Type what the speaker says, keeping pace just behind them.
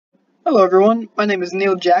Hello everyone, my name is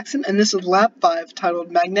Neil Jackson and this is Lab 5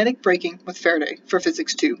 titled Magnetic Braking with Faraday for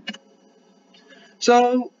Physics 2.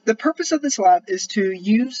 So the purpose of this lab is to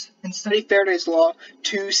use and study Faraday's law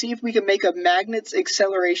to see if we can make a magnet's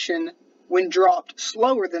acceleration when dropped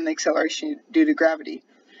slower than the acceleration due to gravity.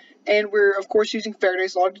 And we're of course using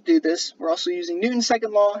Faraday's law to do this. We're also using Newton's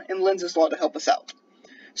second law and Lenz's law to help us out.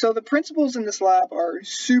 So the principles in this lab are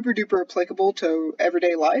super duper applicable to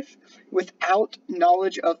everyday life. Without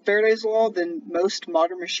knowledge of Faraday's law, then most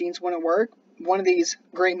modern machines wouldn't work. One of these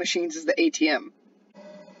great machines is the ATM.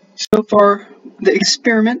 So for the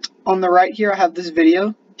experiment on the right here, I have this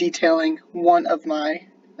video detailing one of my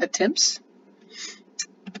attempts.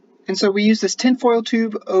 And so we use this tinfoil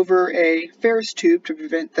tube over a ferrous tube to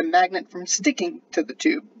prevent the magnet from sticking to the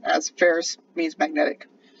tube, as ferrous means magnetic.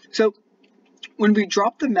 So when we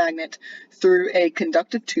drop the magnet through a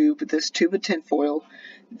conductive tube, this tube of tinfoil,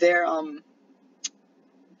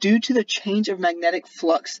 due to the change of magnetic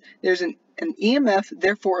flux, there's an EMF,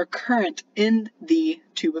 therefore a current in the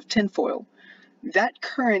tube of tinfoil. That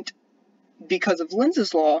current, because of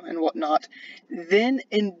Lenz's law and whatnot, then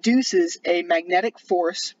induces a magnetic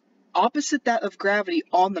force opposite that of gravity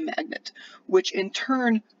on the magnet, which in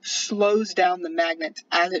turn slows down the magnet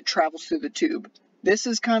as it travels through the tube. This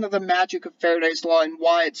is kind of the magic of Faraday's law and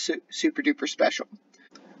why it's super duper special.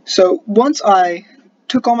 So once I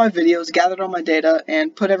took all my videos, gathered all my data,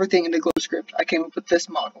 and put everything into GlowScript, I came up with this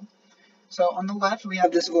model. So on the left we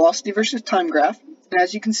have this velocity versus time graph, and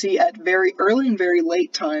as you can see at very early and very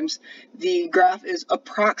late times, the graph is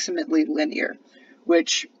approximately linear,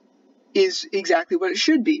 which is exactly what it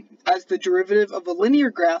should be, as the derivative of a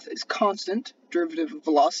linear graph is constant, derivative of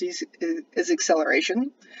velocity is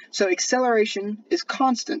acceleration, so acceleration is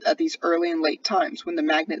constant at these early and late times when the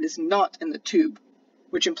magnet is not in the tube,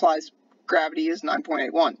 which implies gravity is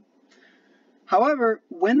 9.81. However,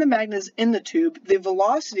 when the magnet is in the tube, the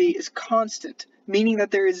velocity is constant, meaning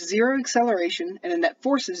that there is zero acceleration and a net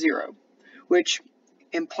force is zero, which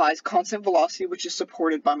implies constant velocity, which is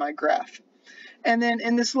supported by my graph. And then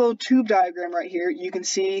in this little tube diagram right here, you can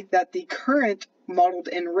see that the current modeled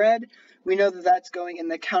in red, we know that that's going in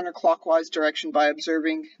the counterclockwise direction by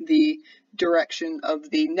observing the direction of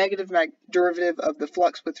the negative derivative of the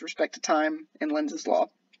flux with respect to time in Lenz's law.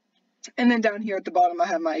 And then down here at the bottom, I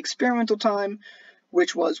have my experimental time,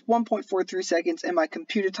 which was 1.43 seconds, and my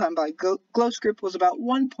computed time by GlowScript was about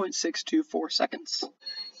 1.624 seconds.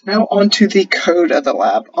 Now onto the code of the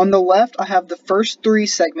lab. On the left, I have the first three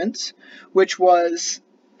segments, which was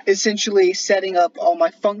essentially setting up all my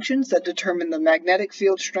functions that determine the magnetic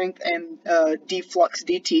field strength and d flux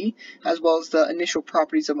dt, as well as the initial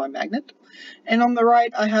properties of my magnet. And on the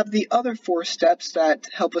right, I have the other four steps that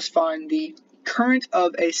help us find the current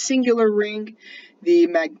of a singular ring,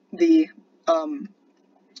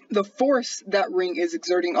 the force that ring is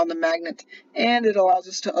exerting on the magnet, and it allows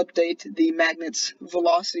us to update the magnet's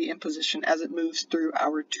velocity and position as it moves through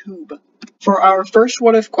our tube. For our first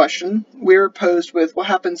what if question, we were posed with what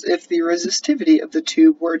happens if the resistivity of the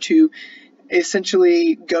tube were to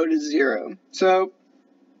essentially go to zero. So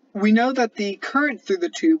we know that the current through the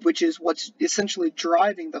tube, which is what's essentially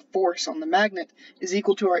driving the force on the magnet, is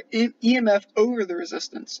equal to our EMF over the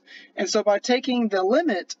resistance. And so by taking the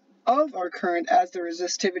limit of our current as the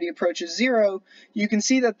resistivity approaches zero, you can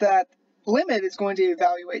see that that limit is going to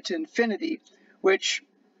evaluate to infinity, which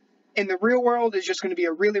in the real world is just going to be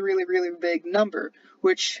a really big number,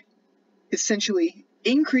 which essentially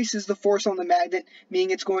increases the force on the magnet,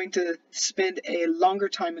 meaning it's going to spend a longer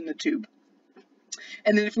time in the tube.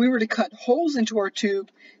 And then if we were to cut holes into our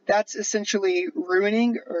tube, that's essentially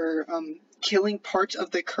ruining or killing parts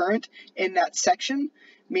of the current in that section,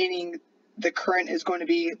 meaning the current is going to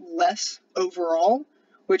be less overall,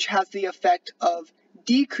 which has the effect of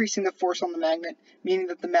decreasing the force on the magnet, meaning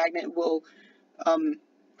that the magnet will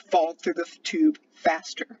fall through the tube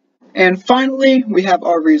faster. And finally, we have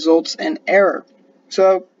our results and error.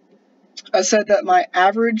 So I said that my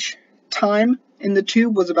average time in the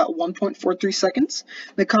tube was about 1.43 seconds.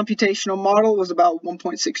 The computational model was about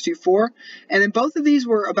 1.624, and then both of these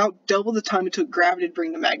were about double the time it took gravity to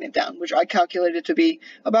bring the magnet down, which I calculated to be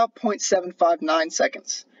about 0.759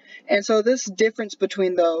 seconds. And so this difference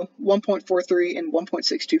between the 1.43 and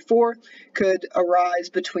 1.624 could arise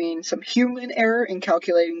between some human error in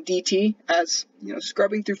calculating dt, as you know,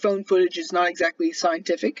 scrubbing through phone footage is not exactly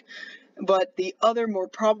scientific. But the other more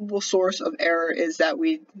probable source of error is that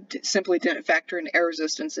we simply didn't factor in air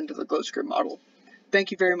resistance into the GlowScript model.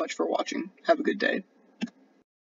 Thank you very much for watching. Have a good day.